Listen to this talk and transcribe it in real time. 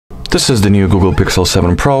This is the new Google Pixel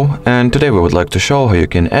 7 Pro, and today we would like to show how you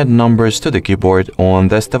can add numbers to the keyboard on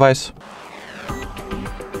this device.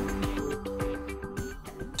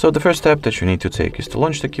 So the first step that you need to take is to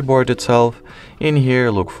launch the keyboard itself. In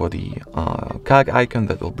here, look for the cog icon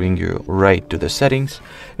that will bring you right to the settings.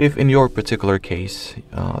 If in your particular case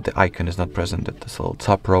the icon is not present at this little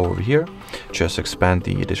top row over here, just expand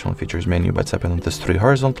the additional features menu by tapping on these three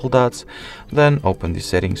horizontal dots. Then open the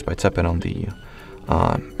settings by tapping on the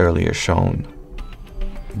earlier shown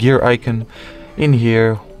gear icon. In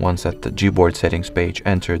here, once at the Gboard settings page,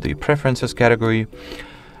 enter the preferences category,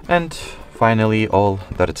 and finally all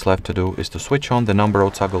that it's left to do is to switch on the number row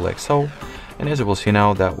toggle like so. And as you will see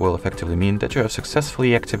now, that will effectively mean that you have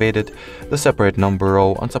successfully activated the separate number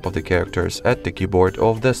row on top of the characters at the keyboard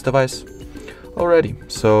of this device. Alrighty,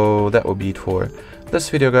 so that will be it for this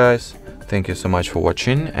video, guys. Thank you so much for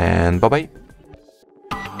watching, and bye bye.